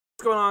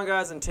What's going on,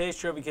 guys? In today's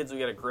Trophy Kids, we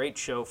got a great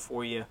show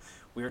for you.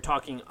 We are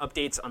talking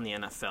updates on the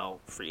NFL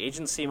free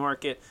agency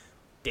market.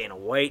 Dana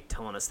White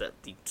telling us that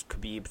the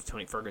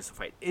Khabib-Tony Ferguson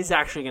fight is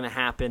actually going to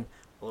happen.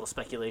 A little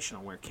speculation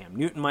on where Cam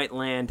Newton might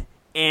land.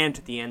 And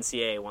the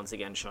NCAA once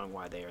again showing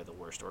why they are the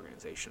worst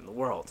organization in the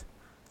world.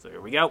 So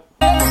here we go.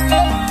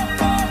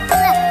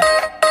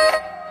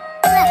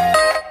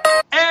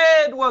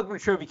 And welcome to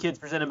Trophy Kids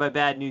presented by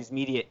Bad News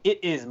Media.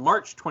 It is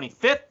March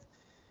 25th.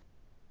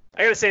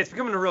 I gotta say, it's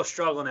becoming a real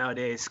struggle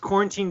nowadays.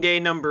 Quarantine day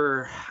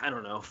number, I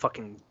don't know,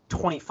 fucking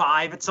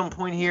 25 at some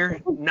point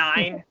here.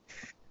 9.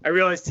 I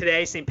realized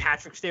today, St.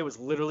 Patrick's Day was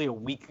literally a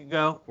week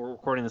ago. We're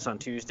recording this on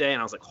Tuesday, and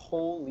I was like,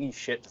 holy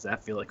shit, does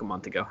that feel like a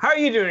month ago? How are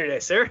you doing today,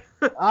 sir?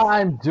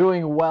 I'm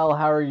doing well.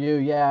 How are you?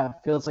 Yeah,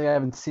 feels like I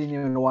haven't seen you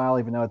in a while,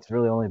 even though it's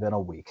really only been a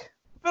week.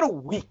 It's been a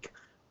week.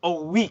 A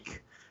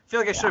week. I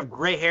feel like I should have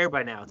gray hair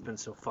by now. It's been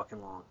so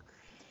fucking long.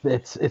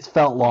 It's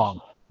felt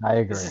long. I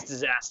agree. This is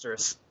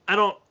disastrous.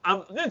 I'm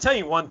going to tell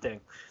you one thing.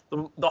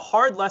 The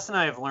hard lesson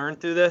I have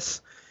learned through this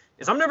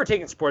is I'm never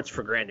taking sports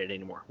for granted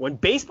anymore. When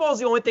baseball is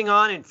the only thing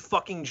on in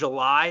fucking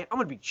July, I'm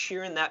going to be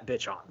cheering that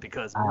bitch on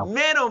because,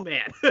 man, oh,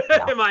 man,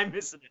 am I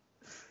missing it.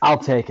 I'll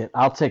take it.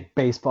 I'll take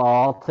baseball.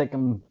 I'll take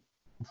them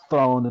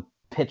throwing the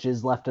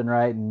pitches left and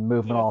right and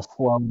moving all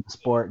slow in the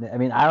sport. I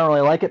mean, I don't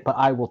really like it, but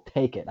I will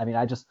take it. I mean,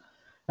 I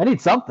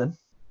need something.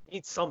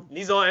 Need something.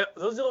 These are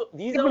all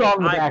in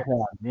the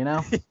background, you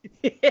know?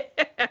 Yeah.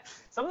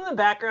 Something in the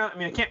background. I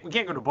mean, we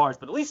can't go to bars,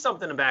 but at least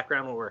something in the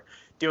background where we're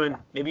doing,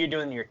 maybe you're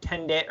doing your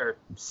 10-day or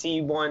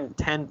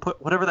C110,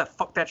 whatever that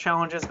fuck that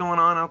challenge is going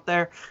on out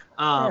there.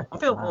 I'm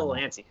feeling a little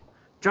antsy.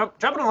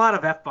 Dropping a lot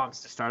of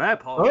F-bombs to start. I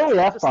apologize. Oh,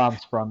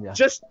 F-bombs from you.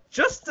 Just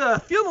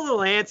feeling a little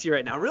antsy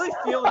right now. Really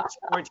feeling this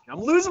quarantine.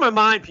 I'm losing my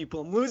mind,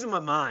 people. I'm losing my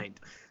mind.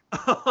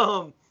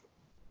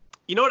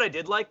 You know what I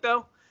did like,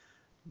 though?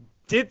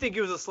 Did think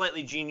it was a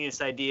slightly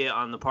genius idea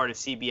on the part of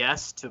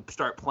CBS to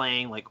start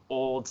playing like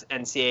old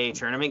NCAA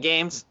tournament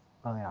games.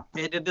 Oh yeah,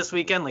 they did this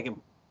weekend, like in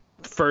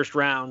first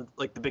round,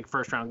 like the big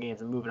first round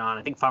games, and moving on.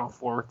 I think Final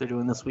Four they're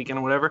doing this weekend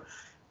or whatever.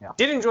 Yeah,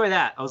 did enjoy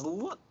that. I was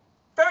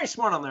very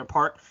smart on their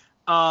part.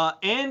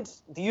 And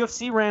the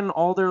UFC ran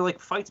all their like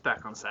fights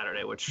back on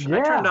Saturday, which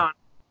I turned on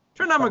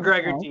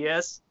McGregor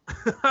Diaz.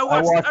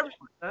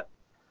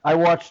 I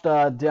watched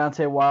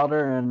Deontay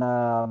Wilder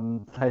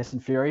and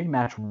Tyson Fury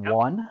match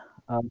 1.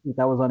 I think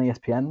that was on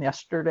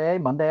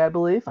ESPN Monday, I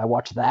believe. I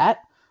watched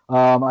that.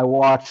 I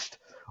watched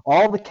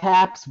all the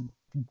Caps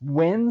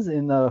wins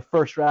in the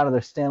first round of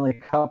their Stanley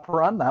Cup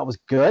run. That was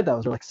good. That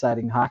was really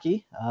exciting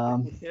hockey.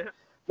 Yeah,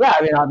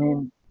 I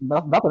mean,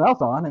 nothing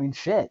else on. I mean,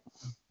 shit.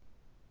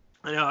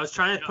 I know. I was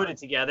trying to put it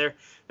together.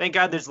 Thank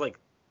God there's like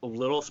a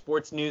little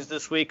sports news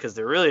this week because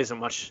there really isn't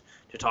much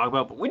to talk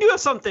about. But we do have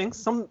some things,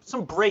 some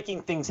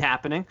breaking things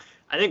happening.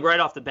 I think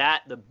right off the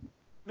bat,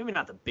 maybe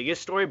not the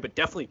biggest story, but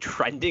definitely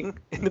trending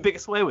in the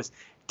biggest way was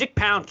Dick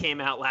Pound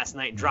came out last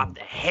night and dropped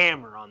the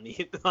hammer on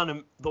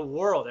the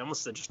world. I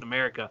almost said just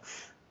America.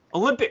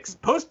 Olympics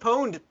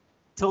postponed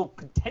till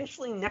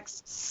potentially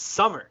next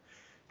summer.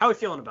 How are we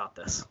feeling about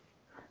this?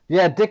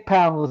 Yeah, Dick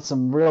Pound with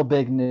some real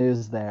big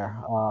news there.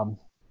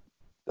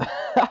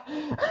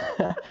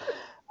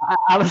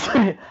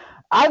 Honestly,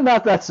 I'm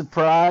not that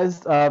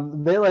surprised. I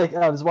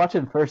was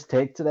watching First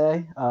Take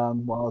today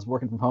while I was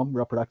working from home,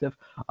 real productive.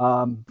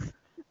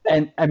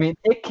 And I mean,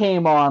 it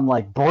came on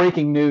like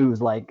breaking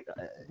news,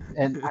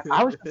 and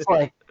I was just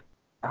like,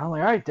 all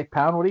right, Dick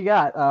Pound, what do you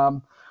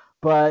got?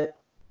 But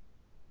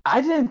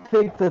I didn't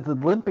think that the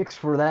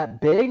Olympics were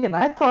that big, and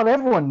I thought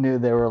everyone knew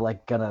they were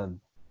like gonna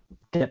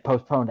get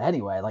postponed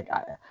anyway. Like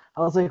I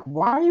was like,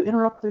 why are you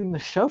interrupting the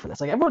show for this?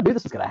 Like everyone knew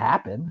this was gonna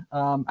happen.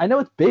 I know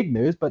it's big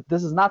news, but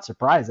this is not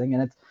surprising,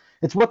 and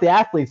it's what the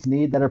athletes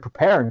need that are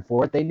preparing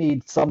for it. They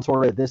need some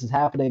sort of this is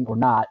happening or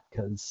not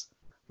because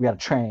we got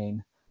to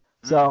train.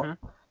 So.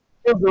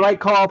 It was the right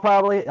call,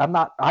 probably. I'm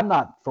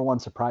not for one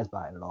surprised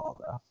by it at all,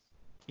 though.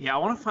 Yeah, I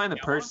want to find the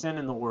person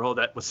in the world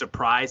that was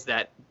surprised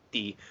that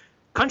the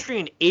country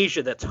in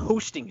Asia that's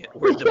hosting it,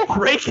 where the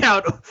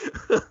breakout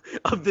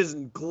of this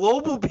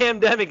global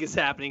pandemic is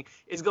happening,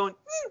 is going,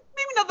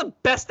 maybe not the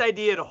best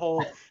idea to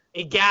hold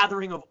a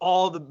gathering of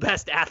all the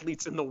best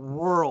athletes in the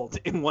world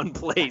in one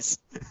place,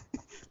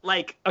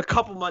 like a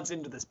couple months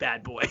into this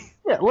bad boy.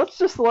 Yeah, let's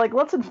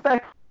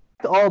infect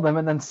all of them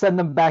and then send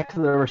them back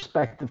to their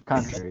respective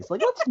countries.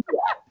 Like, let's do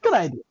that. Good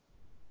idea.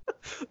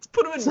 Let's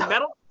put them in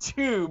metal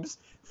tubes,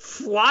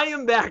 fly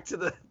them back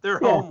to their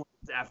homelands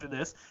after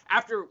this.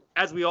 After,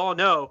 as we all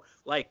know,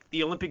 like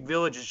the Olympic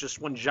Village is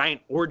just one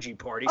giant orgy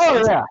party. So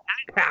let's have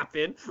that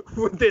happen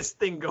with this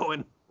thing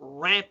going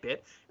rampant,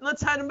 and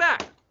let's send them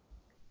back.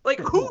 Like,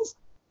 I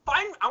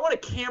want a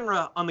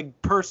camera on the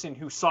person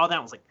who saw that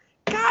and was like,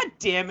 God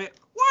damn it,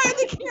 why are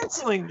they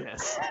canceling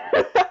this?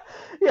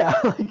 Yeah,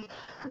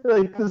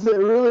 like, does it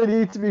really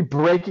need to be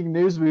breaking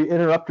news? We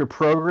interrupt your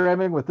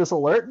programming with this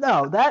alert?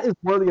 No, that is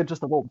worthy of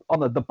just on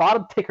the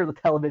bottom ticker of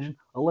the television,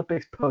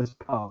 Olympics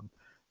postponed.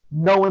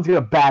 No one's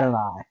going to bat an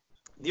eye.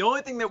 The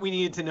only thing that we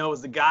needed to know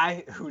is the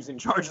guy who's in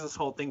charge of this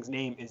whole thing's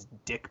name is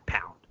Dick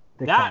Pound.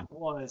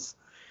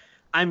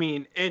 I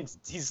mean, and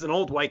he's an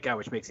old white guy,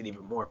 which makes it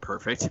even more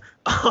perfect.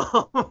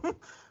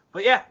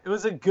 But yeah, it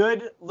was a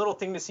good little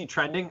thing to see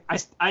trending.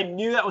 I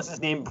knew that was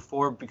his name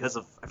before because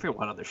of, I forget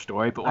what other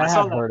story, but when I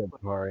saw have that, heard it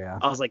before, yeah.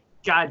 I was like,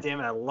 God damn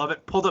it, I love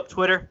it. Pulled up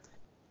Twitter.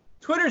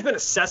 Twitter's been a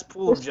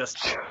cesspool of just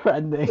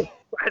trending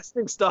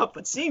wrestling stuff,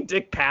 but seeing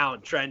Dick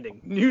Pound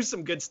trending, knew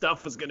some good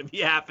stuff was going to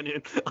be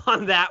happening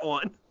on that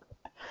one.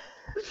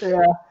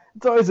 Yeah,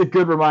 it's always a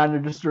good reminder,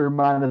 just a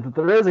reminder that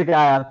there is a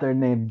guy out there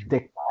named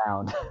Dick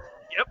Pound.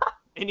 Yep.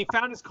 And he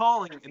found his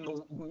calling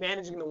in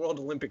managing the World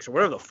Olympics or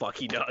whatever the fuck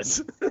he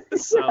does.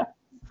 So,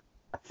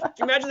 can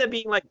you imagine that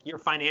being like your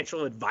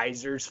financial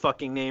advisor's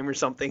fucking name or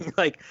something?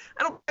 Like,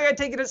 I don't think I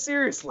take it as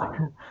seriously.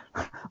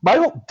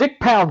 Michael Dick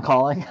Pound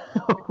calling.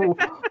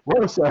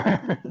 Whoa,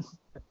 sir.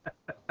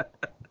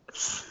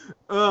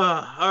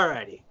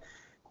 Alrighty.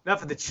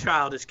 Enough of the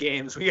childish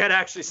games. We got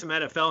actually some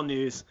NFL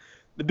news.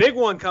 The big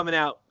one coming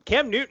out,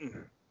 Cam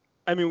Newton.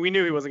 I mean, we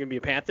knew he wasn't going to be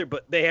a Panther,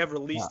 but they have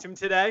released him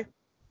today.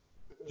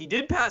 He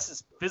did pass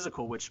his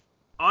physical, which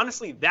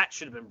honestly, that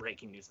should have been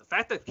breaking news. The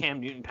fact that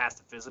Cam Newton passed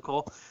the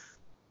physical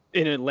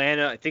in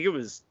Atlanta, I think it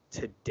was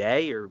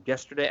today or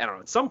yesterday. I don't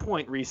know. At some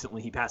point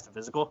recently, he passed the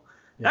physical.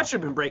 Yeah. That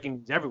should have been breaking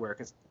news everywhere.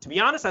 Because to be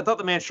honest, I thought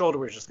the man's shoulder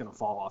was just going to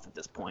fall off at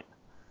this point.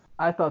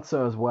 I thought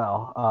so as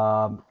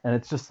well. And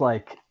it's just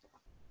like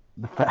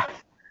the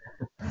fact.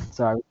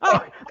 Sorry.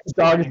 Oh,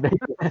 dog is making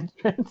an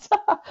entrance.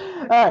 All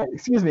right.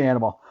 Excuse me,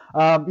 animal.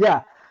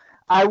 Yeah.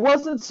 I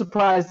wasn't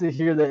surprised to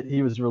hear that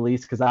he was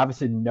released because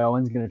obviously no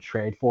one's going to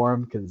trade for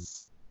him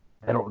because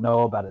they don't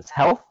know about his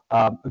health.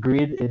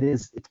 Agreed.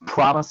 It's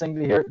promising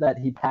to hear that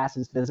he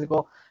passes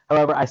physical.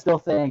 However, I still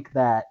think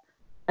that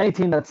any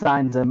team that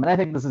signs him, and I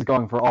think this is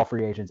going for all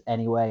free agents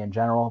anyway in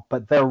general,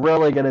 but they're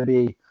really going to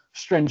be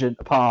stringent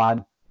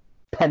upon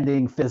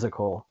pending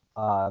physical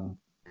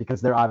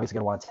because they're obviously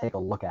going to want to take a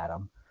look at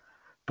him.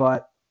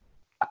 But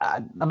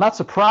I'm not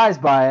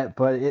surprised by it,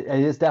 but it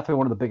is definitely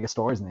one of the biggest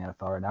stories in the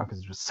NFL right now because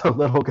there's just so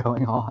little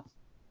going on.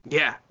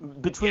 Yeah,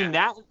 between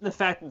that and the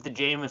fact that the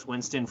Jameis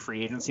Winston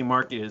free agency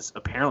market is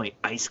apparently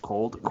ice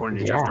cold, according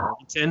to Jeff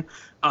Darlington,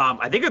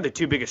 I think are the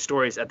two biggest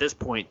stories at this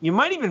point. You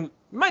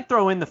might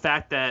throw in the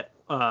fact that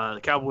the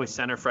Cowboys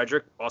center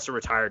Frederick also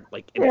retired.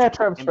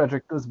 Travis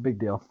Frederick was a big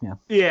deal.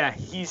 Yeah,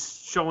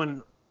 he's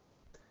showing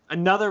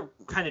another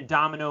kind of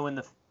domino in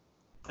the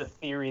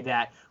theory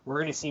that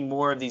we're going to see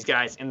more of these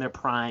guys in their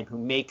prime who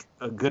make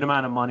a good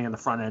amount of money on the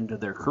front end of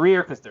their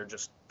career because they're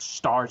just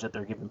stars at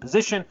their given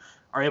position,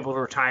 are able to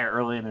retire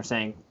early, and they're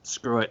saying,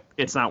 screw it,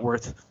 it's not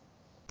worth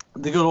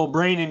the good old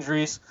brain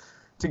injuries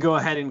to go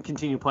ahead and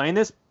continue playing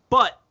this.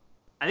 But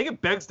I think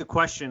it begs the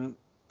question,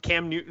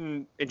 Cam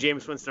Newton and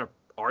Jameis Winston are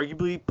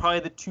arguably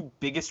probably the two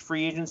biggest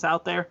free agents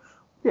out there.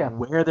 Yeah.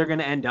 Where they're going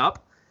to end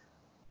up.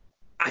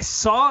 I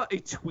saw a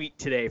tweet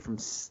today from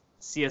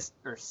CBS.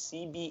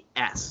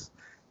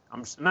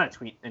 Not a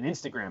tweet, an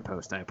Instagram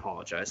post. I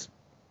apologize.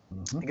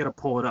 I gotta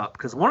pull it up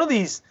because one of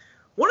these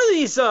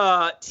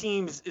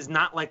teams is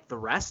not like the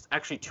rest.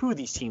 Actually, two of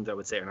these teams I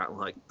would say are not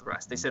like the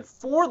rest. They said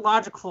 4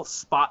 logical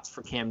spots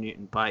for Cam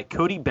Newton by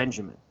Cody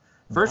Benjamin.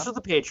 First was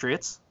the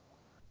Patriots.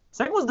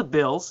 Second was the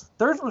Bills.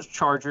 Third was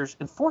Chargers,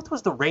 and fourth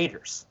was the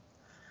Raiders.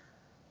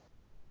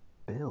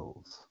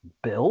 Bills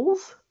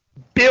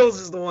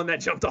is the one that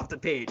jumped off the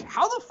page.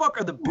 How the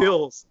fuck are the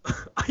Bills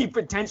a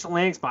potential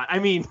landing spot? I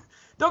mean,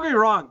 don't get me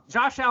wrong.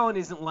 Josh Allen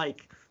isn't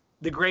like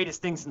the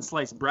greatest thing since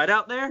sliced bread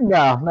out there.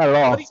 No, not at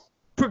all. But he's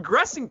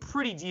progressing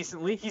pretty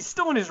decently. He's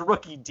still in his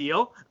rookie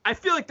deal. I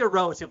feel like they're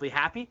relatively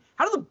happy.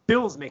 How do the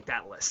Bills make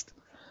that list?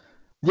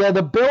 Yeah,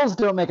 the Bills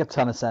don't make a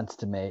ton of sense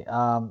to me.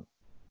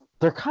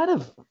 They're kind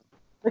of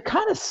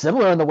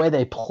similar in the way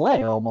they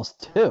play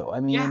almost too.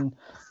 I mean,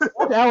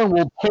 Josh Allen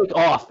will take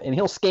off and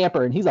he'll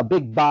scamper and he's a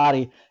big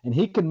body and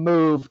he can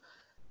move.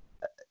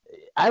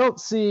 I don't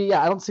see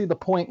the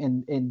point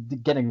in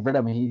getting rid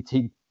of him. He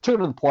took it to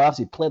the playoffs.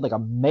 He played like a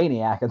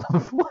maniac in the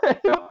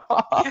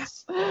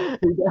playoffs.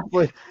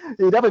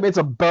 He definitely made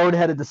some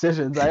boneheaded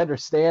decisions. I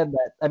understand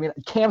that. I mean,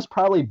 Cam's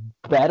probably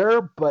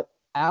better, but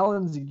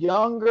Allen's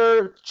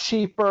younger,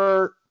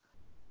 cheaper,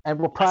 and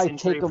will probably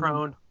take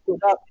him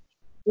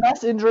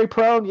less injury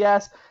prone,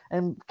 yes,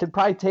 and can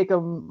probably take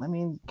him. I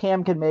mean,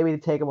 Cam can maybe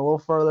take him a little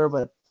further,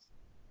 but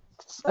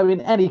I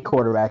mean, any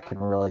quarterback can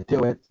really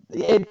do it.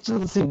 It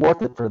doesn't seem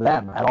worth it for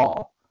them at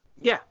all.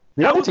 Yeah.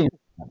 The other team.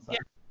 Yeah.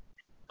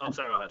 I'm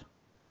sorry, go ahead.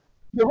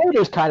 The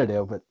Raiders kind of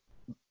do, but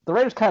the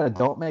Raiders kind of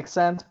don't make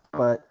sense,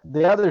 but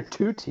the other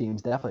two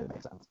teams definitely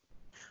make sense.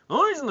 The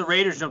only reason the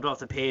Raiders jumped off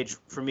the page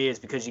for me is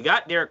because you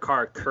got Derek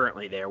Carr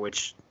currently there,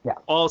 which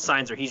all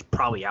signs are he's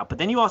probably out. But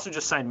then you also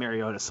just signed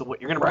Mariota. So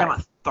what, you're going to bring on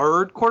a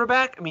third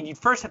quarterback? I mean, you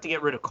first have to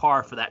get rid of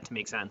Carr for that to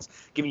make sense,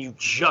 given you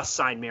just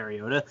signed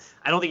Mariota.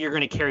 I don't think you're going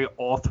to carry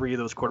all 3 of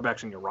those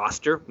quarterbacks on your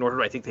roster, nor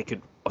do I think they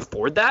could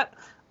afford that.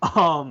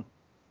 All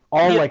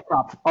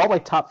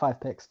top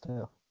 5 picks,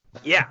 too.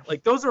 Yeah,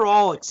 like those are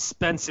all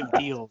expensive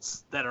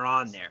deals that are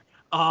on there.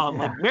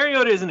 Like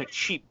Mariota isn't a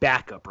cheap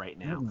backup right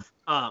now.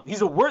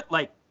 He's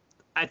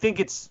I think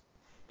it's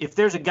if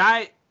there's a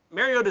guy,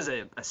 Mariota's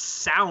a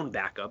sound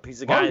backup.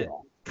 He's a guy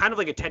kind of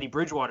like a Teddy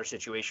Bridgewater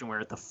situation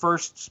where the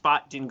first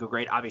spot didn't go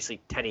great.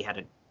 Obviously, Teddy had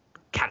a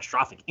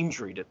catastrophic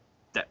injury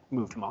that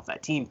moved him off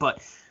that team,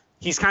 but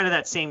he's kind of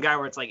that same guy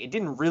where it's like it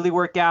didn't really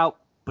work out,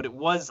 but it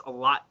was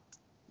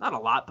not a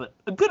lot, but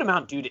a good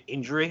amount due to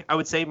injury. I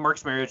would say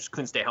Marcus Mariota just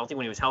couldn't stay healthy.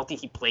 When he was healthy,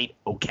 he played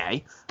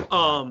okay.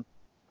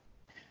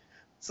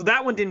 So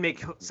that one didn't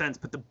make sense,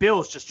 but the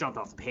Bills just jumped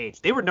off the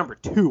page. They were number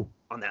 2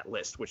 on that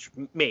list, which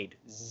made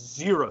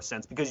zero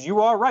sense because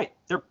you are right.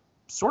 They're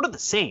sort of the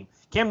same.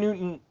 Cam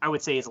Newton, I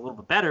would say, is a little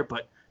bit better,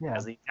 but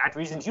as the exact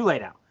reasons you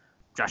laid out.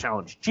 Josh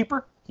Allen is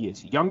cheaper. He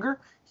is younger.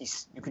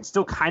 You can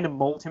still kind of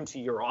mold him to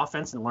your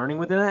offense and learning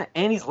within that,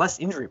 and he's less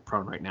injury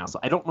prone right now. So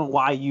I don't know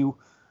why you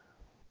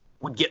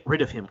would get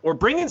rid of him or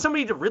bring in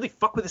somebody to really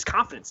fuck with his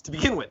confidence to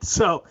begin with.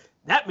 So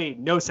that made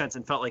no sense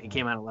and felt like it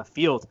came out of left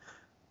field.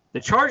 The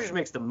Chargers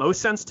makes the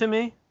most sense to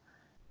me,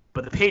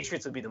 but the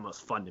Patriots would be the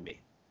most fun to me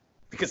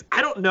because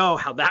I don't know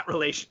how that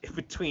relationship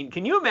between.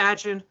 Can you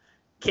imagine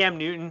Cam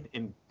Newton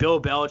and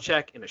Bill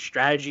Belichick in a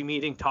strategy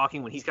meeting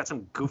talking when he's got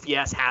some goofy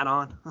ass hat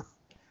on?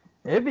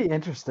 It'd be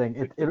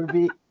interesting. It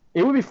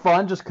would be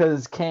fun just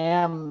because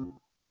Cam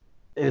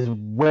is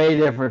way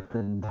different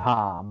than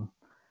Tom.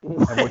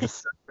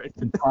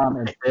 Tom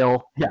and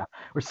Bill. Yeah,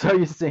 we're so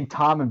used to seeing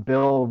Tom and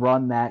Bill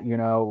run that,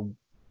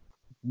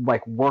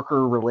 like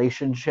worker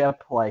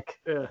relationship,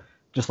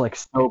 just like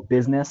so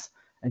business.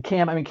 And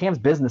Cam's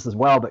business as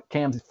well, but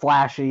Cam's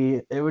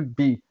flashy. It would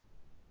be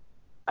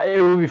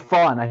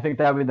fun. I think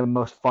that would be the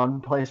most fun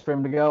place for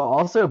him to go.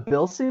 Also,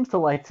 Bill seems to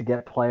like to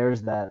get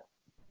players that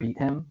beat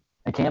him.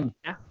 And Cam,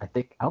 I don't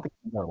think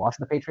he's ever lost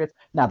to the Patriots.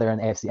 Now they're in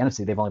the AFC,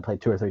 NFC. They've only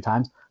played 2 or 3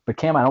 times. But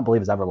Cam, I don't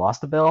believe has ever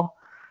lost to Bill.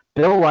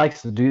 Bill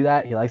likes to do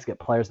that. He likes to get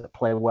players that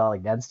play well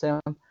against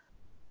him.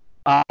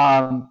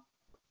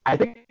 I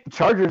think the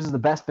Chargers is the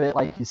best fit,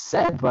 like you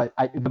said, but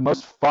the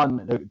most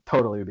fun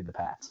totally would be the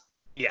Pats.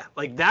 Yeah,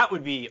 like that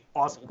would be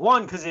awesome.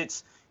 One,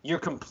 because you're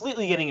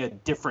completely getting a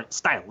different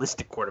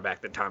stylistic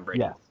quarterback than Tom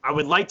Brady. Yeah. I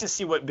would like to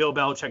see what Bill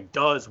Belichick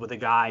does with a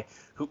guy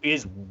who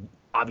is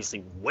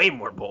obviously way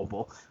more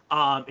mobile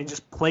and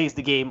just plays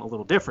the game a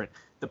little different.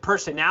 The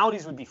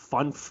personalities would be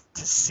fun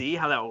to see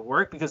how that would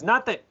work because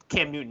not that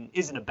Cam Newton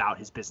isn't about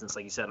his business,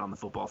 like you said, on the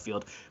football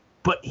field,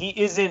 but he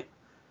isn't,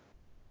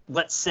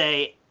 let's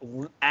say,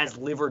 as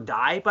live or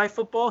die by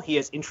football. He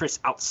has interests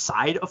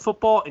outside of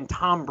football, and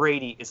Tom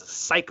Brady is a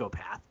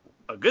psychopath,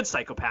 a good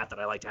psychopath that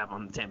I like to have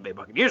on the Tampa Bay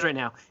Buccaneers right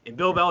now, and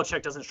Bill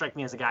Belichick doesn't strike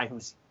me as a guy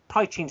who's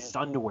probably changed his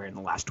underwear in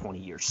the last 20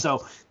 years.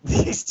 So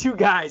these two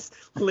guys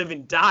live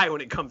and die when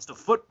it comes to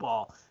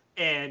football,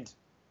 and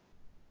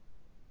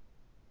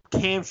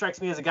Cam strikes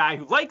me as a guy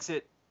who likes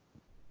it,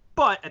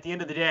 but at the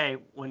end of the day,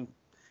 when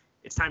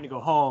it's time to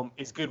go home,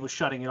 is good with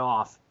shutting it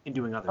off and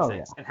doing other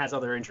things and has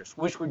other interests,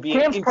 which would be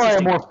Cam's probably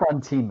a more fun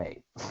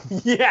teammate.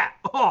 Yeah.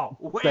 Oh,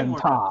 way than more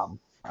Tom.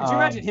 Could you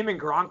imagine him and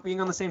Gronk being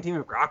on the same team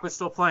if Gronk was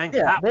still playing?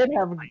 Yeah, they'd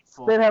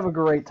have a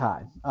great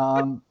time.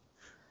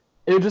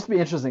 It would just be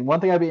interesting. One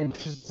thing I'd be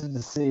interested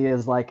to see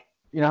is, like,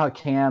 how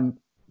Cam,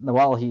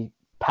 while he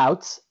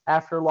pouts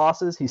after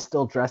losses, he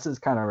still dresses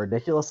kind of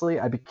ridiculously.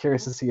 I'd be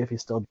curious to see if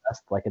he's still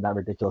dressed like in that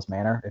ridiculous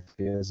manner if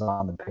he was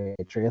on the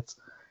Patriots,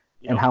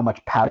 and how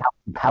much pout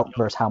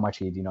versus how much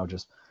he'd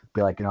just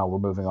be like, we're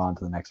moving on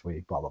to the next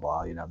week, blah blah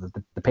blah.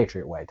 The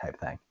Patriot way type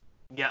thing.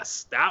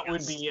 Yes, that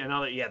would be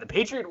another. Yeah, the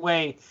Patriot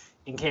way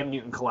and Cam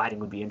Newton colliding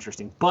would be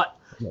interesting. But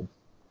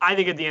I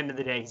think at the end of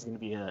the day, he's going to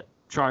be a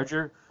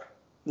Charger.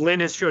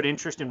 Lynn has showed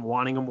interest in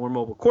wanting a more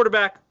mobile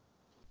quarterback.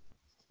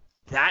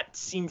 That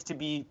seems to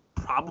be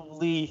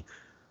probably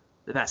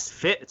the best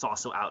fit. It's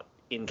also out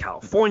in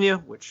California,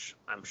 which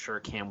I'm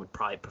sure Cam would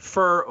probably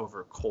prefer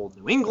over cold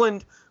New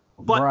England.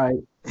 But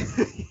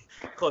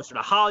closer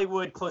to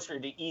Hollywood, closer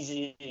to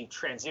easy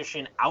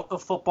transition out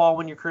of football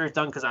when your career is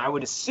done. Because I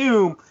would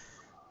assume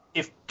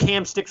if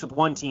Cam sticks with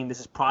one team, this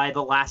is probably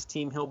the last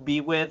team he'll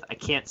be with. I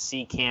can't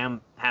see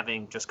Cam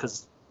having, just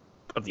because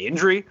of the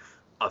injury,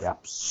 a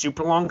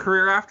super long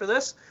career after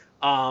this.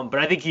 But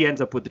I think he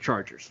ends up with the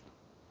Chargers.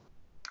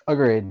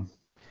 Agreed.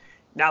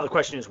 Now the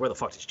question is, where the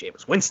fuck does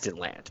Jameis Winston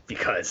land?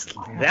 Because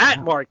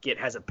that market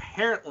has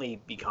apparently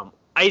become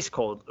ice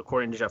cold,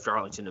 according to Jeff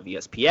Darlington of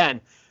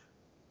ESPN.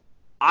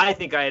 I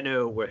think I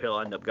know where he'll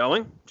end up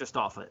going, just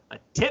off a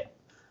tip.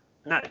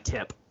 Not a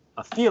tip,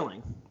 a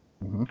feeling.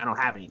 Mm-hmm. I don't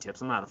have any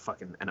tips. I'm not a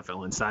fucking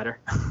NFL insider.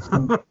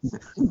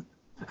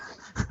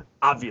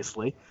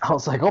 Obviously. I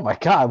was like, oh my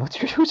God,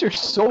 who's your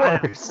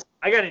source?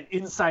 I got an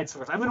inside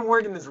source. I've been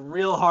working this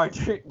real hard.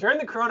 During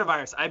the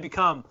coronavirus,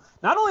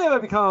 not only have I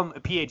become a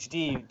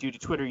PhD due to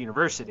Twitter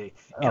University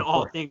in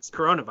all things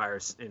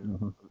coronavirus,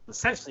 and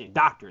essentially a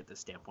doctor at this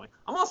standpoint,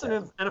 I'm also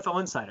an NFL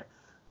insider.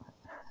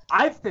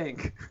 I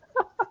think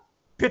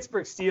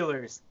Pittsburgh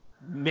Steelers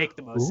make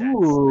the most sense.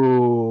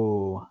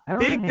 Ooh, I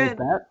don't hate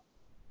that.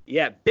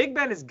 Yeah, Big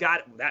Ben has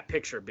got that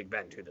picture of Big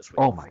Ben too this week.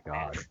 Oh my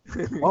God.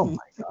 Oh my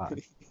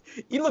God.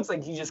 He looks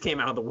like he just came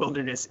out of the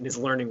wilderness and is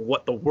learning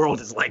what the world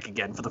is like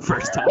again for the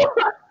first time.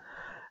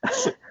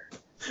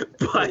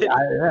 But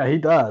yeah, he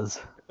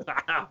does.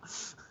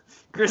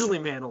 Grizzly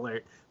man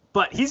alert.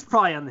 But he's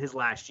probably on his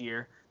last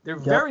year. They're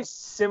very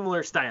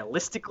similar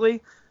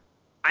stylistically.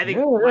 I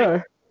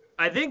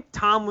think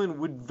Tomlin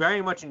would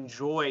very much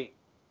enjoy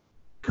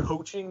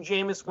coaching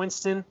Jameis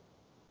Winston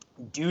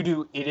due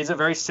to it is a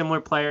very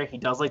similar player. He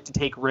does like to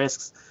take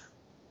risks.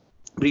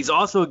 But he's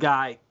also a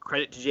guy,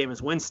 credit to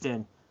Jameis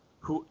Winston,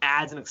 who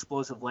adds an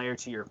explosive layer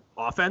to your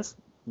offense,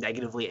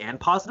 negatively and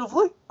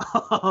positively.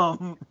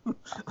 A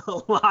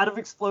lot of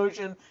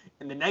explosion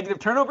in the negative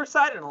turnover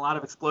side and a lot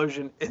of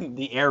explosion in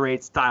the air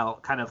raid style.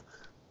 Kind of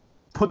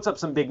puts up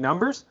some big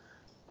numbers.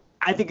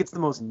 I think it's the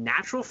most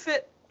natural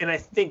fit, and I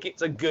think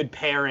it's a good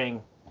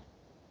pairing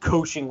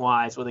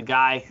coaching-wise with a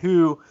guy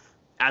who,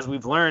 as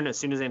we've learned as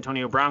soon as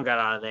Antonio Brown got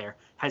out of there,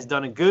 has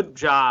done a good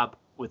job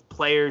with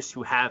players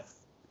who have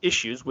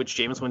issues, which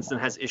Jameis Winston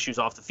has issues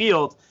off the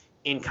field,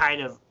 in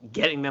kind of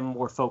getting them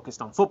more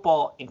focused on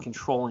football and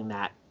controlling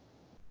that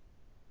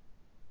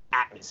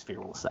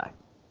atmosphere, we'll say.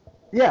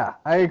 Yeah,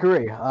 I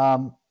agree.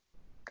 I'll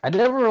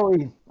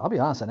be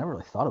honest, I never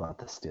really thought about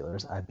the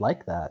Steelers. I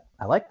like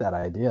that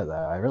idea, though.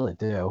 I really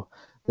do.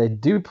 They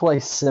do play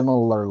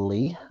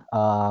similarly.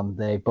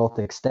 They both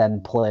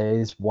extend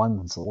plays.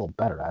 One's a little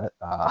better at it.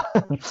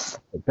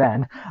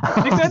 Ben.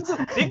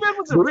 Big Ben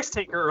was a risk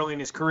taker early in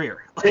his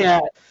career.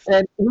 Yeah,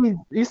 and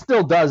he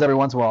still does every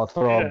once in a while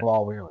throw a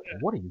ball where you're like,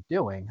 what are you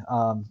doing?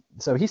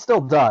 So he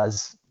still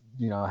does,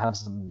 have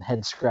some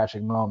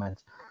head-scratching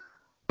moments.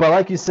 But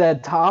like you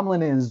said,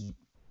 Tomlin is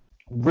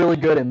really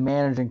good at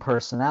managing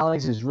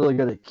personalities. He's really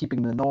good at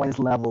keeping the noise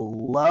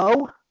level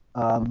low.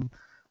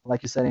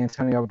 Like you said,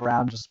 Antonio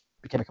Brown just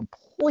became a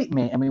complete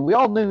man. I mean, we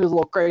all knew he was a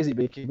little crazy,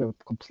 but he became a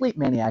complete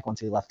maniac once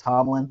he left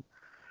Tomlin.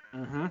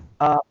 Mm-hmm.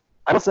 I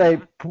would say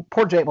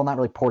poor Jameis. Well, not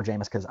really poor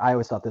Jameis, because I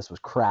always thought this was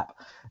crap.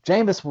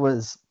 Jameis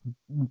was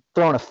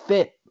throwing a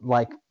fit,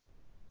 like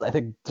I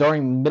think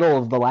during the middle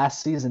of the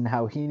last season,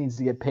 how he needs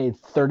to get paid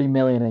 $30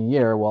 million a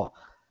year. Well,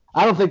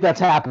 I don't think that's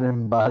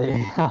happening,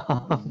 buddy.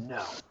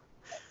 No.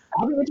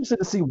 I'll be interested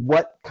to see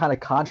what kind of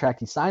contract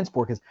he signs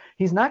for, because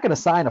he's not going to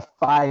sign a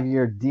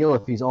 5-year deal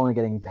if he's only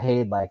getting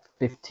paid like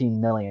 $15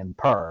 million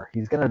per.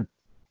 He's going to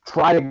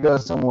try to go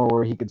somewhere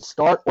where he could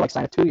start, like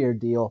sign a 2-year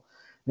deal,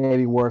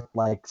 maybe worth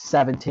like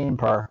 17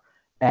 per,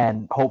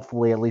 and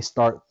hopefully at least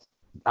start.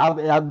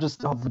 I'm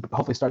just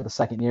hopefully start the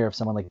second year if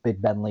someone like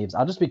Big Ben leaves.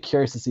 I'll just be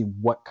curious to see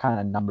what kind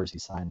of numbers he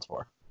signs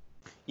for.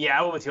 Yeah,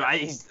 I will too.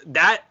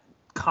 That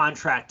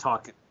contract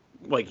talk,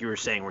 like you were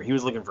saying, where he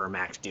was looking for a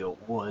max deal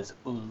was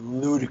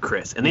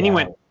ludicrous. And then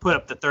he put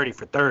up the 30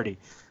 for 30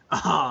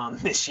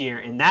 this year,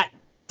 and that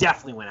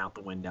definitely went out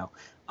the window.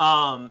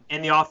 And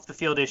the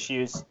off-the-field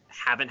issues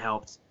haven't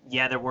helped.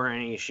 Yeah, there weren't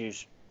any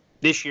issues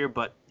this year,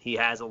 but he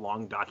has a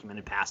long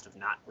documented past of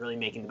not really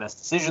making the best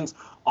decisions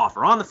off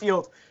or on the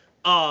field.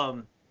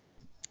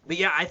 But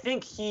yeah, I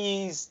think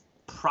he's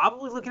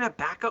probably looking at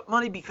backup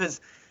money, because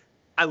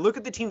I look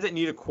at the teams that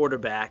need a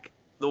quarterback.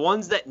 The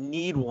ones that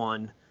need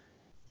one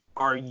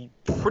are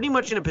pretty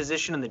much in a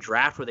position in the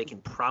draft where they can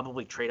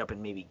probably trade up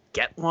and maybe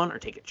get one or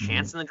take a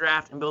chance in the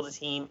draft and build a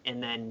team,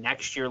 and then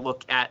next year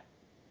look at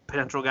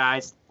potential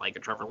guys like a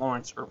Trevor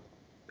Lawrence or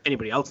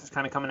anybody else who's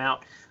kind of coming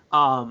out.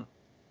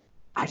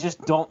 I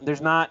just don't –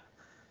 there's not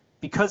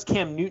 – because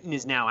Cam Newton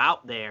is now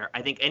out there,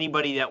 I think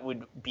anybody that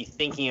would be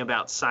thinking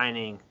about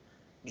signing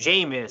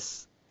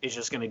Jameis is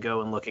just going to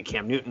go and look at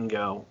Cam Newton and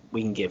go,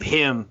 we can give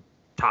him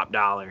top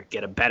dollar,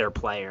 get a better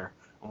player,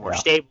 a more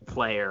stable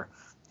player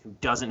who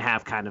doesn't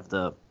have kind of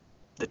the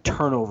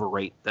turnover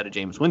rate that a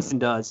Jameis Winston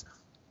does,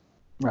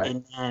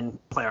 and then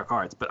play our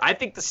cards. But I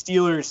think the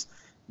Steelers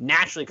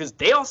naturally, because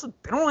they don't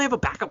really have a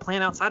backup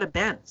plan outside of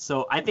Ben,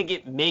 so I think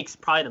it makes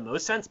probably the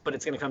most sense, but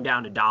it's going to come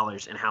down to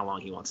dollars and how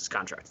long he wants his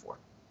contract for.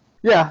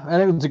 Yeah, I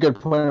think it's a good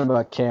point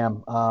about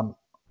Cam.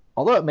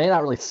 Although it may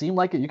not really seem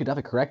like it, you could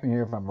definitely correct me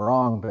here if I'm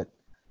wrong, but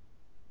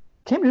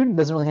Cam Newton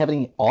doesn't really have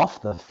any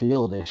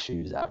off-the-field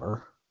issues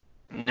ever.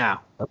 No,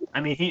 I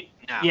mean he's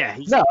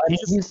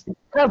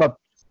kind of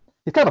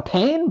a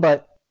pain,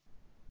 but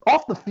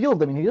off the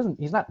field, I mean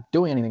he's not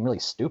doing anything really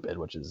stupid,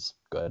 which is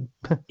good.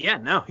 Yeah,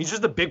 no, he's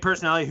just a big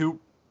personality who,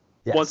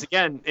 once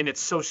again, and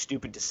it's so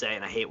stupid to say,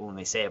 and I hate when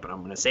they say it, but I'm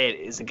going to say it,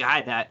 is a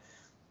guy that,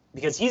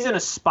 because he's in a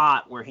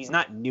spot where he's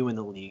not new in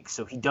the league,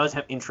 so he does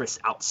have interests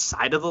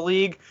outside of the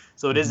league.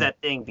 So it is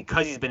that thing,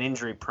 because he's been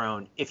injury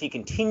prone. If he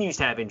continues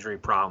to have injury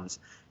problems,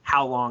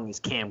 how long is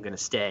Cam going to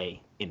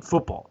stay in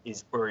football?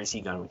 Or is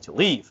he going to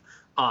leave?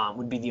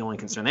 Would be the only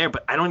concern there.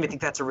 But I don't even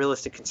think that's a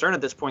realistic concern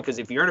at this point, because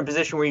if you're in a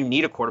position where you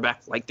need a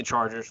quarterback like the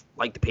Chargers,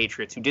 like the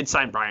Patriots, who did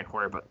sign Brian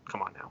Hoyer, but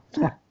come on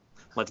now.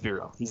 Let's be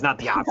real. He's not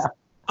the option.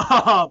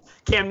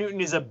 Cam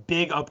Newton is a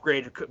big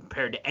upgrade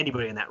compared to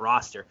anybody in that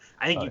roster.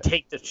 I think you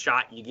take the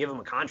shot, you give him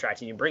a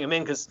contract, and you bring him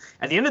in, because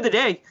at the end of the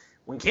day,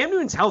 when Cam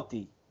Newton's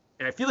healthy,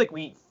 and I feel like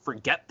we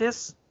forget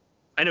this,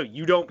 I know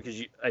you don't,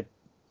 because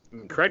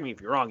correct me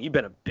if you're wrong, you've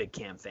been a big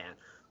Cam fan.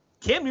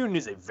 Cam Newton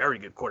is a very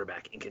good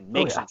quarterback and can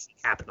make something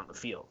happen on the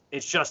field.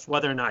 It's just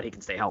whether or not he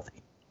can stay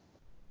healthy.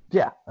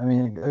 Yeah, I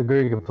mean, I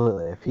agree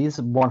completely. If he's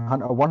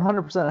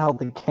 100%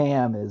 healthy,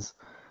 Cam is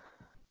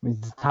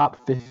he's the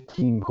top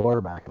 15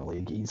 quarterback in the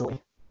league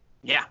easily.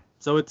 Yeah,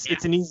 So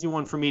it's an easy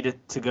one for me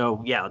to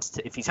go, yeah,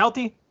 if he's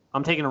healthy,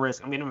 I'm taking a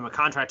risk. I'm giving him a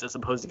contract as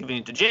opposed to giving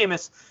it to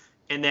Jameis.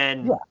 And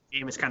then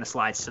Jameis kind of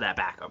slides to that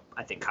backup,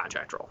 I think,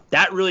 contract role.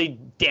 That really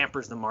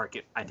dampers the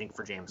market, I think,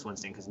 for Jameis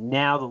Winston, because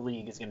now the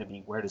league is going to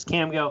be, where does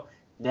Cam go?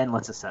 Then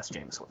let's assess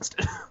Jameis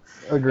Winston.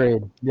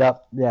 Agreed.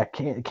 Yep. Yeah.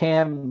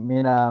 Cam.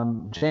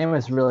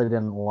 Jameis really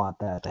didn't want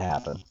that to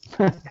happen.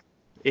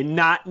 And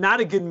not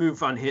a good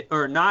move on his,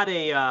 or not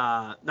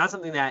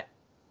something that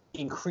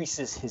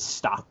increases his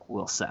stock,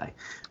 we'll say.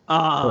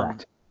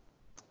 Correct.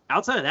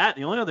 Outside of that,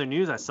 the only other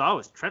news I saw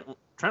was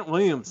Trent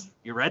Williams,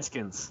 your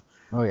Redskins.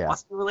 Oh yeah.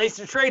 Wants to relates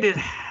to traded.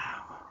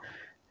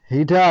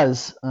 He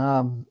does.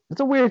 It's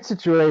a weird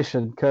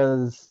situation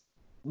because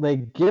they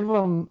give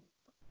him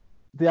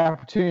the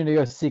opportunity to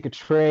go seek a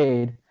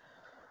trade,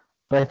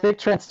 but I think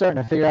Trent's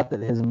starting to figure out that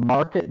his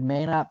market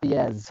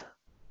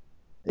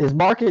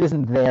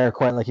isn't there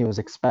quite like he was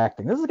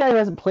expecting. This is a guy who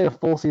hasn't played a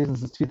full season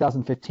since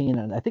 2015,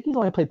 and I think he's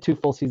only played 2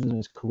 full seasons in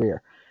his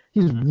career.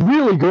 He's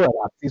really good.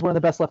 He's one of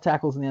the best left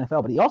tackles in the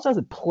NFL, but he also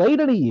hasn't played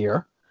in a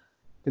year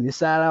because he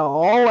sat out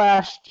all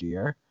last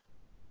year.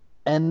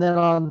 And then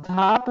on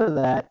top of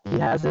that, he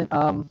hasn't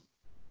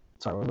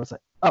sorry, what was I?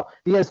 Oh,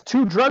 he has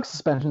 2 drug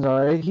suspensions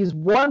already. He's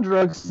 1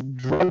 drug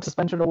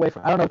suspension away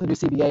from, I don't know if the new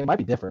CBA might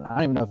be different. I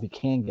don't even know if he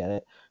can get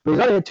it. But he's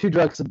already had 2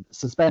 drug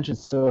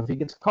suspensions, so if he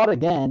gets caught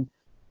again,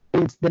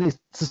 then he's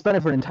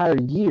suspended for an entire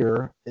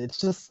year.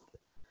 It's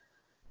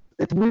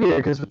weird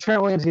because with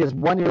Trent Williams, he has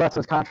 1 year left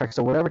of his contract,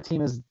 so whatever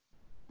team is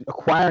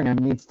acquiring him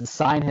needs to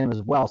sign him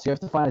as well. So you have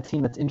to find a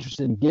team that's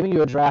interested in giving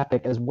you a draft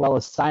pick as well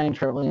as signing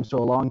Trent Williams to a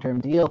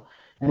long-term deal,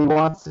 and he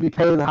wants to be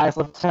paid the highest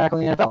left tackle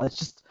in the NFL.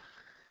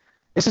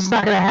 It's just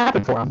not going to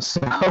happen for him.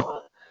 So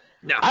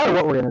no. I don't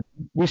know what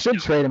we should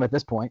trade him at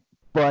this point,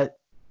 but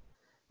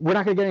we're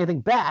not going to get anything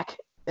back.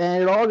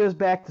 And it all goes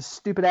back to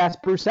stupid-ass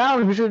Bruce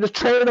Allen, who should have just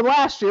traded him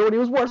last year when he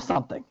was worth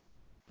something.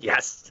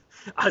 Yes.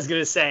 I was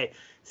going to say,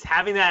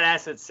 having that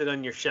asset sit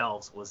on your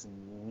shelves was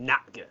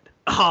not good.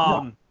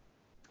 No.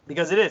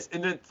 Because it is,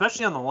 and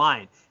especially on the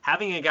line,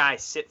 having a guy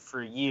sit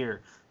for a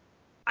year,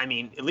 I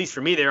mean, at least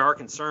for me, there are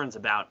concerns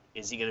about,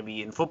 is he going to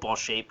be in football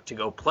shape to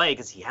go play,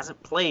 because he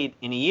hasn't played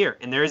in a year.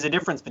 And there is a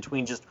difference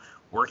between just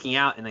working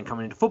out and then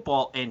coming into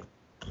football and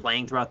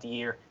playing throughout the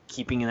year,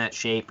 keeping in that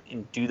shape,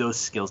 and do those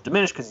skills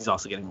diminish because he's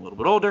also getting a little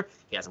bit older.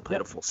 He hasn't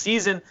played a full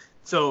season.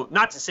 So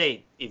not to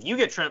say, if you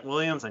get Trent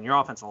Williams on your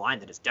offensive line,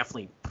 that is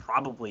definitely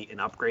probably an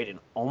upgrade in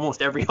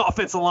almost every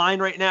offensive line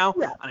right now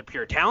on a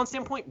pure talent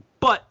standpoint,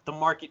 but the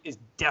market is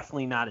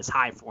definitely not as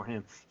high for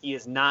him. He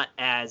is not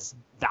as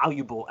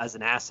valuable as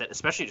an asset,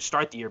 especially to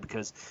start the year,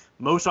 because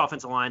most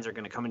offensive lines are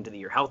going to come into the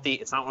year healthy.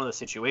 It's not one of those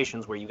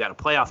situations where you got a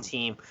playoff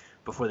team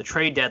before the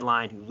trade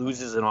deadline who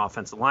loses an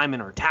offensive lineman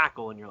or a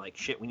tackle, and you're like,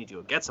 shit, we need to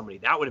go get somebody.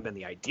 That would have been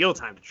the ideal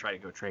time to try to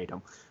go trade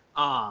him.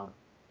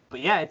 But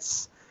yeah,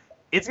 it's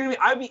going to be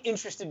 – I'd be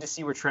interested to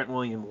see where Trent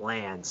Williams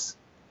lands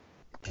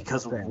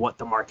because of what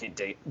the market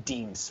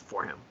deems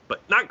for him.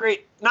 But not a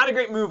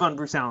great move on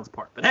Bruce Allen's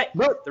part. But hey,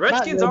 the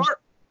Redskins are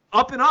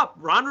up and up.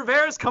 Ron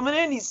Rivera's coming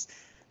in. He's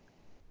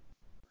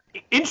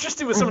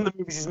interested with some of the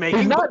movies he's making.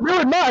 He's not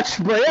doing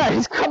much, but yeah,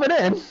 he's coming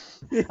in.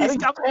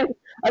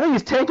 I think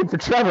he's taking for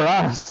Trevor,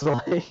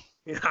 honestly.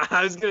 Yeah,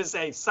 I was going to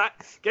say,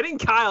 getting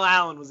Kyle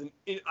Allen was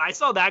I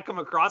saw that come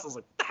across. I was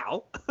like, what the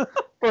hell?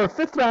 For a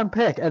 5th-round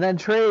pick, and then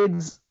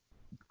trades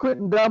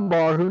Quentin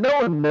Dunbar, who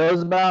no one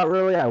knows about,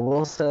 really. I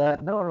will say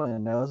that. No one really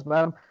knows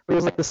about him. But he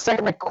was like the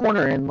second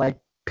corner in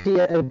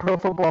Pro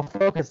Football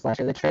Focus last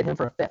year. They traded him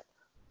for a 5th.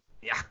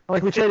 Yeah.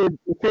 Like we traded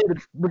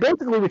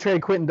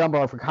Quentin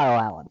Dunbar for Kyle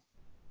Allen.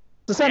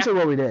 It's essentially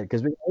what we did,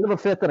 because we got a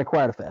 5th and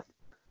acquired a 5th.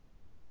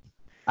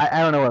 I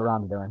don't know what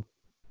Ron's doing.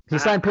 He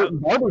signed Peyton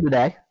Barber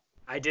today.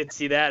 I did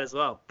see that as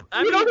well.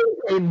 You don't need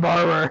Peyton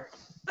Barber.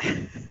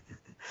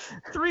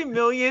 $3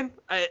 million,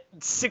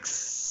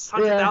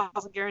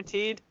 $600,000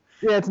 guaranteed.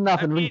 Yeah, it's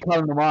nothing. We can cut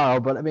him tomorrow.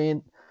 But I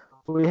mean,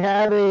 we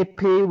have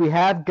AP, we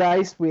have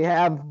Geist, we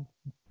have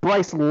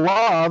Bryce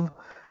Love,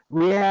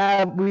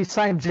 we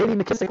signed J.D.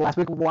 McKissick last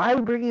week. Why are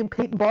we bringing in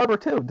Peyton Barber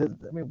too?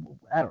 I mean,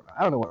 I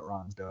don't know what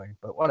Ron's doing,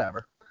 but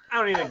whatever. I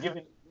don't even give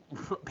it.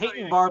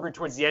 Peyton Barber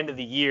towards the end of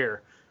the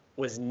year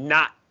was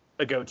not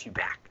a go-to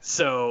back.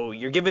 So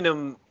you're giving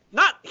him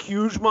not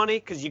huge money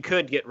because you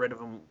could get rid of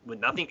him with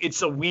nothing. It's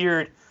so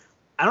weird.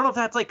 I don't know if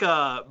that's like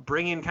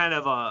bringing kind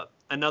of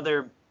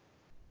another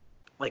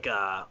like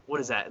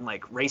what is that in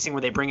like racing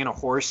where they bring in a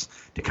horse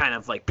to kind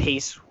of like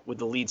pace with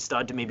the lead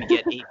stud to maybe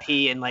get AP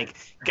and like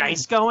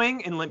Geist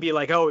going and be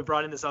like, oh, we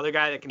brought in this other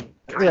guy that can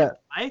fly.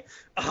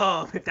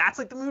 If that's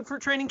like the mood for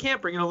training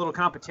camp, bring in a little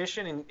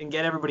competition and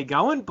get everybody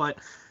going. But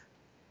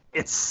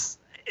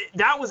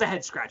that was a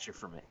head scratcher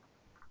for me.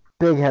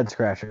 Big head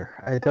scratcher.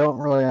 I don't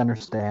really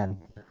understand.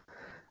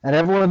 And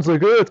everyone's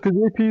like, oh, it's because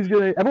AP's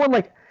gonna. Everyone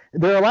like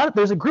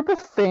there's a group of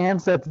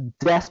fans that's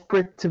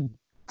desperate to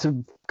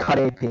cut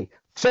AP.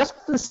 Just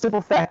for the simple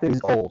fact that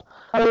he's old.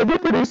 I mean, if he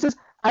produces,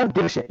 I don't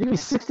give a shit. You can be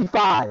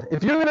 65.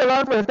 If you're going to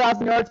run for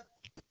 1,000 yards,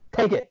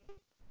 take it.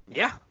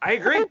 Yeah, I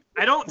agree.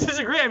 I don't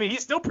disagree. I mean,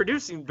 he's still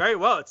producing very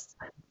well.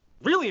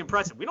 really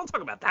impressive. We don't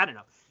talk about that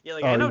enough. Yeah,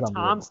 like Oh, I know he's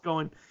Tom's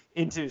going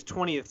into his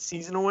 20th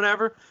season or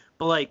whatever,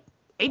 but like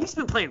AB's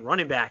been playing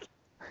running back.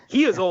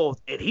 He is old,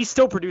 and he's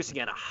still producing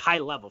at a high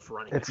level for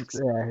running backs.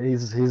 Yeah,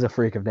 he's a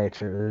freak of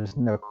nature. There's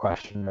no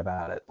question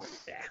about it.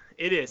 Yeah,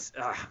 it is.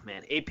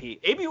 Man, AP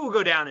will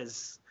go down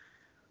as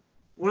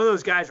one of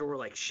those guys where we're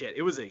like, shit,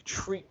 it was a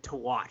treat to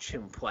watch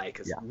him play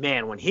because,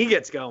 man, when he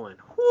gets going,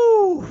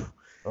 whoo.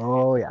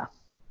 Oh, yeah.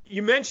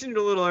 You mentioned it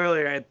a little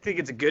earlier. I think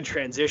it's a good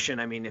transition.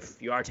 I mean,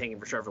 if you are taking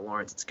for Trevor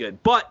Lawrence, it's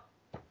good. But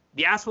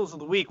the assholes of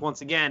the week,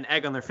 once again,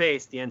 egg on their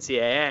face, the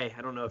NCAA.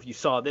 I don't know if you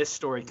saw this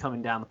story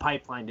coming down the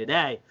pipeline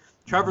today.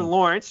 Trevor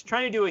Lawrence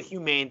trying to do a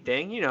humane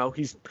thing. You know,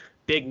 he's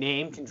big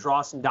name, can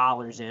draw some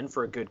dollars in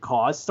for a good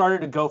cause.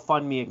 Started a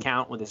GoFundMe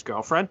account with his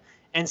girlfriend.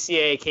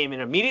 NCAA came in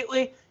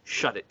immediately,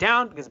 shut it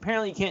down because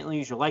apparently you can't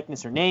use your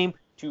likeness or name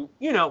to,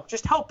 you know,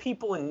 just help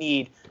people in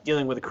need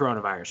dealing with the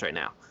coronavirus right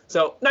now.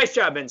 So nice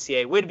job,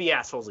 NCAA. Way to be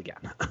assholes again.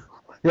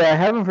 Yeah,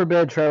 heaven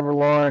forbid Trevor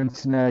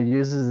Lawrence,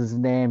 uses his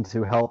name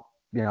to help,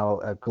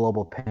 a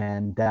global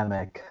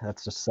pandemic.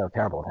 That's just so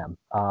terrible of him.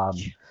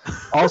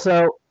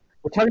 Also,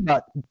 we're talking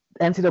about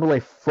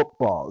NCAA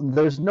football.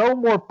 There's no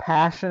more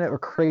passionate or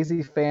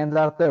crazy fans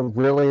out there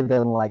really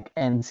than like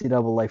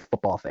NCAA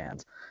football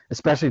fans,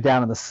 especially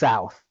down in the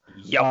South.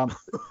 Yep.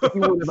 He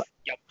would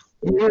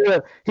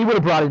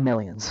have brought in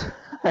millions.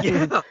 Yeah. He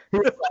would have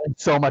brought in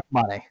so much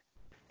money.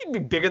 He'd be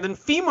bigger than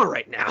FEMA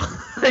right now.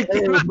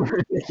 It was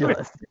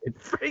ridiculous.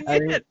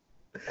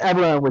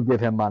 Everyone would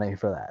give him money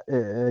for that.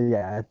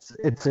 Yeah,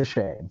 it's a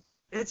shame.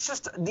 It's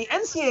just the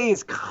NCAA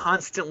is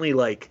constantly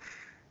like,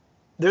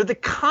 they're the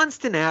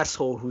constant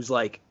asshole who's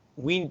like,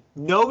 we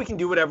know we can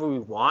do whatever we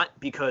want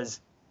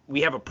because we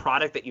have a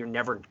product that you're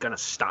never going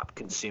to stop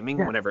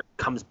consuming whenever it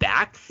comes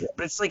back. Yeah.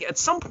 But it's like, at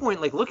some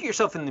point, like, look at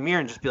yourself in the mirror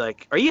and just be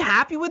like, are you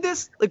happy with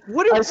this? Like,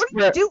 what are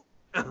you doing?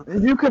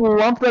 You can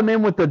lump them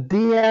in with the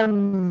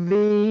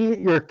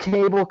DMV, your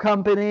cable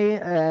company,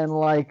 and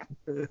like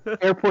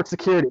airport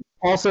security.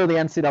 Also the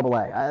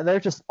NCAA. They're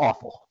just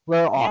awful.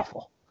 They're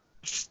awful.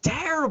 Just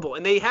terrible.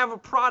 And they have a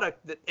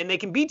product and they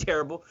can be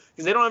terrible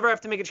because they don't ever have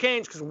to make a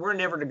change because we're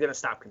never going to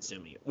stop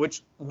consuming it,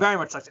 which very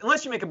much sucks.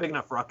 Unless you make a big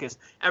enough ruckus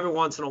every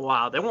once in a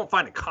while. They won't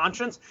find a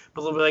conscience,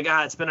 but they'll be like,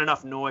 it's been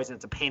enough noise and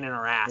it's a pain in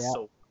our ass,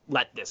 so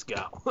let this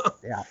go.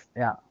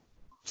 Yeah.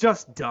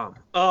 Just dumb.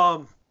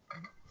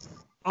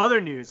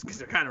 Other news, because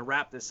to kind of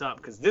wrap this up,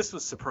 because this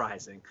was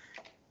surprising.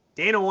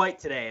 Dana White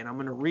today, and I'm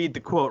going to read the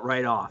quote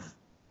right off.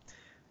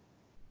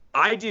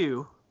 I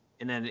do,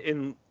 and then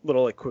in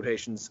little like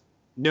quotations,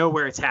 know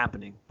where it's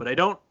happening, but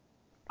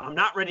I'm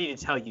not ready to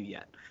tell you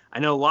yet. I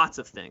know lots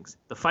of things.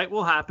 The fight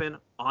will happen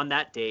on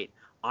that date,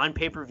 on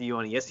pay-per-view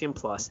on ESPN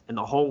Plus, and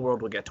the whole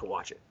world will get to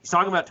watch it. He's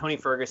talking about Tony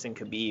Ferguson,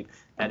 Khabib,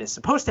 that is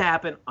supposed to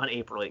happen on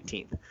April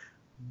 18th.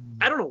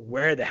 I don't know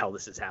where the hell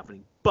this is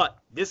happening, but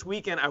this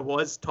weekend I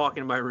was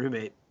talking to my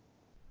roommate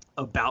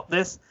about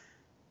this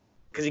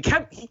because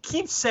he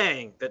keeps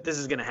saying that this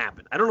is going to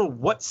happen. I don't know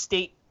what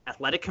state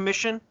athletic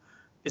commission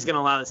is going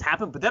to allow this to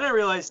happen, but then I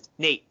realized,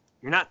 Nate,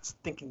 you're not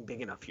thinking big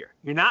enough here.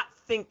 You're not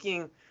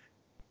thinking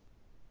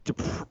to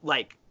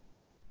what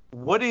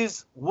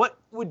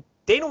would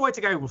Dana White's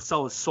a guy who will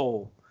sell his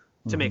soul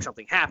to make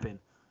something happen.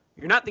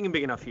 You're not thinking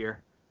big enough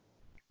here.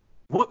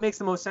 What makes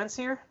the most sense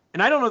here?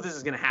 And I don't know if this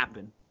is going to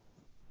happen,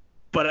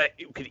 but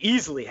it could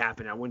easily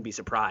happen. I wouldn't be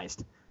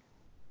surprised.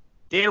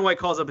 Dana White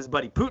calls up his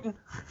buddy Putin,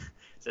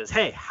 says,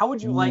 hey, how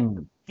would you like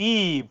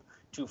Khabib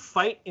to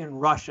fight in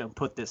Russia and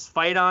put this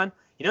fight on?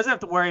 He doesn't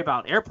have to worry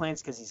about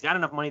airplanes because he's got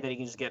enough money that he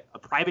can just get a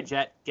private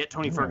jet, get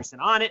Tony Ferguson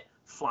on it,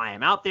 fly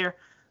him out there.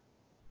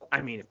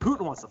 I mean, if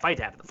Putin wants the fight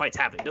to happen, the fight's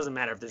happening. It doesn't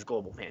matter if there's a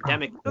global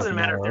pandemic. It doesn't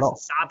matter if there's a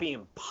zombie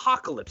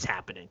apocalypse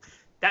happening.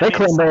 They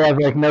claim they have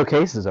like no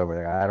cases over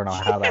there. I don't know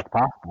how that's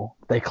possible.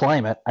 They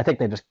claim it. I think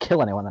they just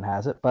kill anyone that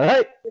has it. But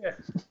hey. Yeah.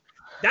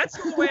 That's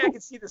the only way I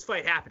can see this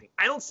fight happening.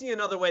 I don't see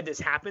another way this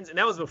happens, and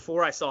that was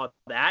before I saw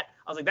that.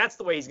 I was like, that's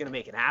the way he's going to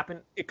make it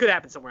happen. It could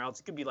happen somewhere else.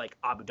 It could be like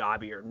Abu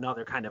Dhabi or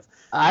another kind of...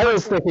 I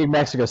was thinking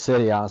Mexico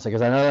City, honestly,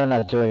 because I know they're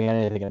not doing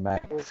anything in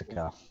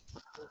Mexico.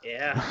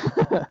 Yeah.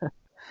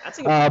 That's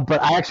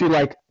but I actually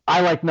I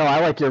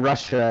like your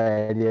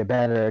Russia idea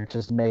better. It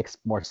just makes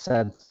more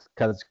sense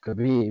because it's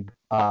Khabib.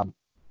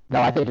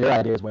 No, I think your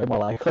idea is way more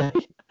likely.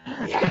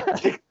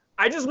 Yeah.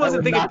 I just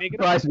wasn't thinking big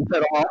enough.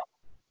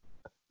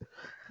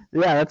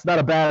 Yeah, that's not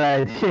a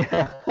bad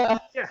idea.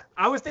 Yeah,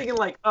 I was thinking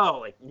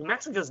New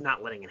Mexico's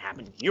not letting it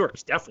happen. New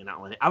York's definitely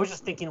not letting it. I was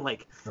just thinking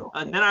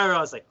and then I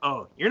realized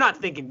you're not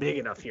thinking big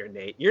enough here,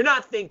 Nate. You're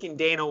not thinking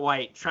Dana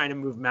White trying to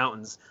move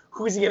mountains.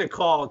 Who's he gonna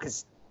call?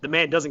 Because the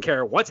man doesn't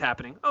care what's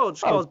happening.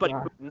 Just call his buddy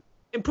Putin.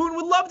 And Putin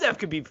would love to have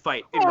Khabib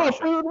fight in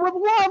Russia. Putin would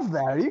love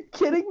that. Are you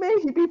kidding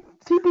me?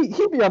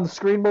 He'd be on the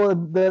screen more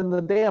than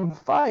the damn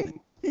fight.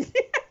 Yeah.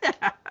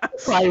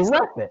 I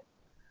ref it.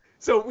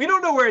 So we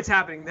don't know where it's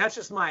happening. That's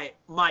just my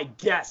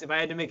guess. If I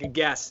had to make a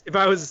guess,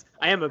 I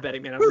am a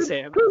betting man. I'm just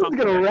saying. Who's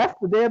gonna ref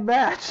the damn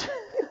match?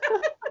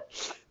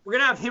 We're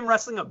gonna have him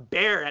wrestling a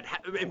bear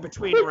in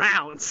between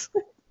rounds.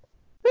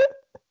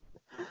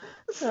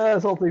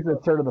 This whole thing's gonna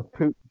turn to the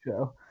Putin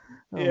show.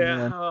 Yeah.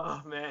 Man.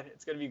 Oh man,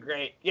 it's gonna be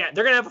great. Yeah,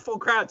 they're gonna have a full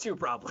crowd too,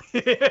 probably.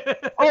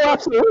 Oh,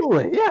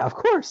 absolutely. Yeah, of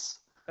course.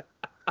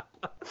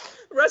 The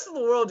rest of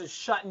the world is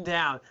shutting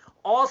down.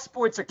 All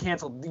sports are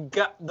canceled.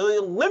 The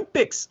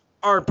Olympics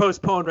are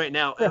postponed right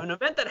now. Yeah. An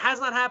event that has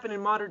not happened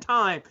in modern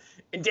time.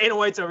 And Dana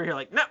White's over here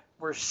like, no,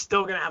 we're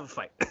still gonna have a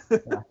fight. Yeah,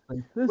 like,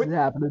 this is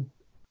happening.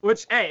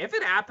 Which, hey, if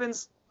it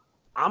happens,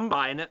 I'm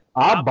buying it.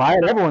 I'll buy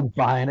it. Everyone's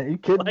buying it. You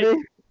kidding Like, me?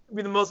 it'll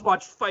be the most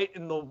watched fight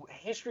in the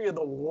history of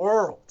the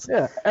world.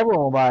 Yeah,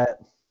 everyone will buy it.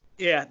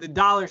 Yeah, the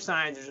dollar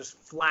signs are just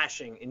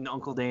flashing in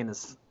Uncle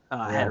Dana's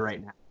head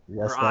right now.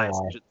 Yes, Or they eyes,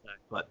 are. I should say.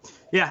 But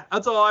yeah,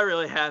 that's all I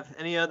really have.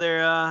 Any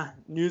other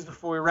news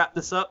before we wrap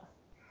this up?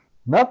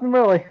 Nothing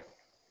really.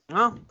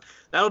 Well,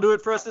 that'll do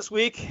it for us this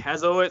week.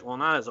 As always, well,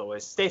 not as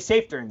always. Stay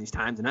safe during these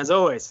times, and as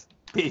always,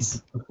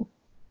 peace.